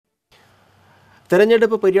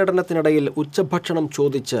തെരഞ്ഞെടുപ്പ് പര്യടനത്തിനിടയിൽ ഉച്ചഭക്ഷണം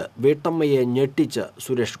ചോദിച്ച് വീട്ടമ്മയെ ഞെട്ടിച്ച്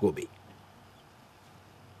സുരേഷ് ഗോപി.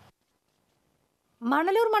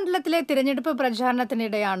 മണലൂർ മണ്ഡലത്തിലെ തിരഞ്ഞെടുപ്പ്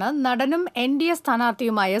പ്രചാരണത്തിനിടെയാണ് നടനും NDA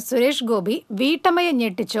സ്ഥാനാർത്ഥിയുമായ സുരേഷ് ഗോപി വീട്ടമ്മയെ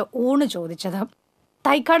ഞെട്ടിച്ച് ഊണ് ചോദിച്ചത്.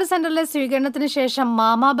 തൈക്കാട് സെന്ററിലെ സ്വീകരണത്തിന് ശേഷം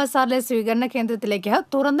മാമാ ബസാറിലെ സ്വീകരണ കേന്ദ്രത്തിലേക്ക്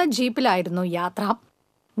തുറന്ന ജീപ്പിലായിരുന്നു യാത്ര.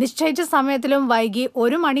 നിശ്ചയിച്ച സമയത്തിലും വൈകി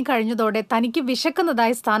 1 മണി കഴിഞ്ഞതോടെ തനിക്ക്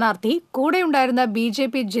വിശക്കുന്നതായി സ്ഥാനാർത്ഥി കൂടെയുണ്ടായിരുന്ന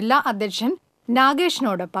BJP ജില്ലാ അധ്യക്ഷൻ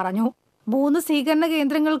നാഗേഷിനോട് പറഞ്ഞു. 3 സ്വീകരണ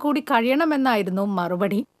കേന്ദ്രങ്ങൾ കൂടി കഴിയണമെന്നായിരുന്നു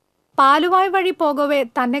മറുപടി. പാലുവായ് വഴി പോകവെ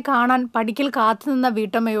തന്നെ കാണാൻ പടിക്കൽ കാത്തുനിന്ന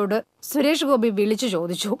വീട്ടമ്മയോട് സുരേഷ് ഗോപി വിളിച്ചു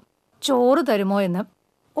ചോദിച്ചു, ചോറ് തരുമോ എന്ന്.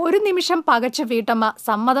 ഒരു നിമിഷം പകച്ച വീട്ടമ്മ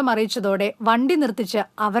സമ്മതം അറിയിച്ചതോടെ വണ്ടി നിർത്തിച്ച്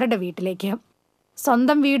അവരുടെ വീട്ടിലേക്ക്.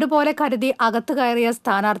 സ്വന്തം വീട് പോലെ കരുതി അകത്തു കയറിയ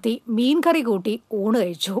സ്ഥാനാർത്ഥി മീൻകറി കൂട്ടി ഊണ്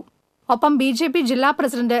കഴിച്ചു. ഒപ്പം BJP ജില്ലാ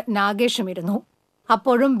പ്രസിഡന്റ് നാഗേഷും ഇരുന്നു.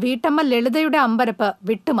 അപ്പോഴും വീട്ടമ്മ ലളിതയുടെ അമ്പരപ്പ്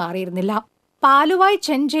വിട്ടുമാറിയിരുന്നില്ല. പാലുവായ്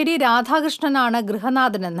ചെഞ്ചേരി രാധാകൃഷ്ണനാണ്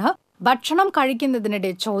ഗൃഹനാഥനെന്ന് ഭക്ഷണം കഴിക്കുന്നതിനിടെ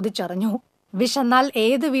ചോദിച്ചറിഞ്ഞു. വിശന്നാൽ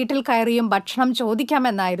ഏത് വീട്ടിൽ കയറിയും ഭക്ഷണം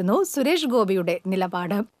ചോദിക്കാമെന്നായിരുന്നു സുരേഷ് ഗോപിയുടെ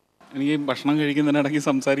നിലപാട്. എനിക്ക് ഭക്ഷണം കഴിക്കുന്നതിനിടയ്ക്ക്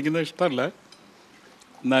സംസാരിക്കുന്നത് ഇഷ്ടമല്ല.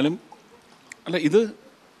 എന്നാലും ഇത്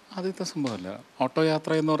ആദ്യത്തെ സംഭവമല്ല. ഓട്ടോ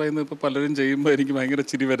യാത്ര എന്ന് പറയുന്നത് ഇപ്പോൾ പലരും ചെയ്യുമ്പോൾ എനിക്ക് ഭയങ്കര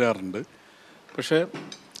ചിരി വരാറുണ്ട്. പക്ഷേ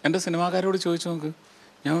എൻ്റെ സിനിമാക്കാരോട് ചോദിച്ചു നോക്ക്,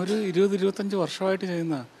 ഞാൻ ഒരു 20-25 വർഷമായിട്ട്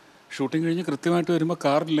ചെയ്യുന്ന ഷൂട്ടിംഗ് കഴിഞ്ഞ് കൃത്യമായിട്ട് വരുമ്പോൾ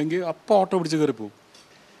കാറില്ലെങ്കിൽ അപ്പോൾ ഓട്ടോ പിടിച്ച് കയറി പോകും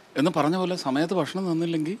എന്ന് പറഞ്ഞ പോലെ സമയത്ത് ഭക്ഷണം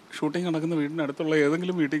തന്നില്ലെങ്കിൽ ഷൂട്ടിംഗ് നടക്കുന്ന വീടിനടുത്തുള്ള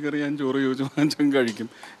ഏതെങ്കിലും വീട്ടിൽ കയറി ഞാൻ ചോറ് ചോദിച്ചു വാങ്ങിച്ചും കഴിക്കും.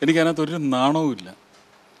 എനിക്കതിനകത്തൊരു നാണവും ഇല്ല.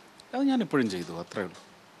 അത് ഞാൻ എപ്പോഴും ചെയ്തു, അത്രേ ഉള്ളൂ.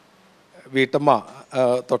 വീട്ടമ്മ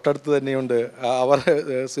തൊട്ടടുത്ത് തന്നെയുണ്ട്. അവർ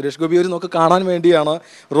സുരേഷ് ഗോപി ഒരു നോക്ക് കാണാൻ വേണ്ടിയാണ്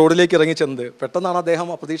റോഡിലേക്ക് ഇറങ്ങിച്ചെന്നത്. പെട്ടെന്നാണ് അദ്ദേഹം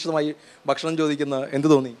അപ്രതീക്ഷിതമായി ഭക്ഷണം ചോദിക്കുന്നത്. എന്ത്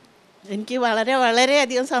തോന്നി? എനിക്ക്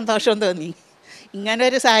വളരെയധികം സന്തോഷം തോന്നി.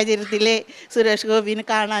 ഇങ്ങനൊരു സാഹചര്യത്തിൽ സുരേഷ് ഗോപിനെ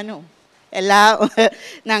കാണാനും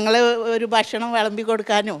ഞങ്ങൾ ഒരു ഭക്ഷണം വിളമ്പി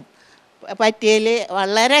കൊടുക്കാനും പറ്റിയതിൽ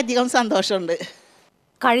വളരെയധികം സന്തോഷമുണ്ട്.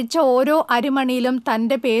 കഴിച്ച ഓരോ അരിമണിയിലും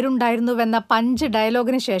തന്റെ പേരുണ്ടായിരുന്നുവെന്ന പഞ്ച്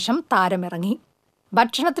ഡയലോഗിന് ശേഷം താരമിറങ്ങി.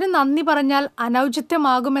 ഭക്ഷണത്തിന് നന്ദി പറഞ്ഞാൽ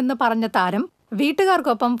അനൗചിത്യമാകുമെന്ന് പറഞ്ഞ താരം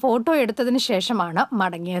വീട്ടുകാർക്കൊപ്പം ഫോട്ടോ എടുത്തതിന് ശേഷമാണ്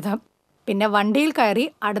മടങ്ങിയത്. പിന്നെ വണ്ടിയിൽ കയറി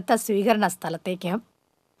അടുത്ത സ്വീകരണ സ്ഥലത്തേക്ക്.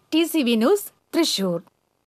 TCV news, Thrissur.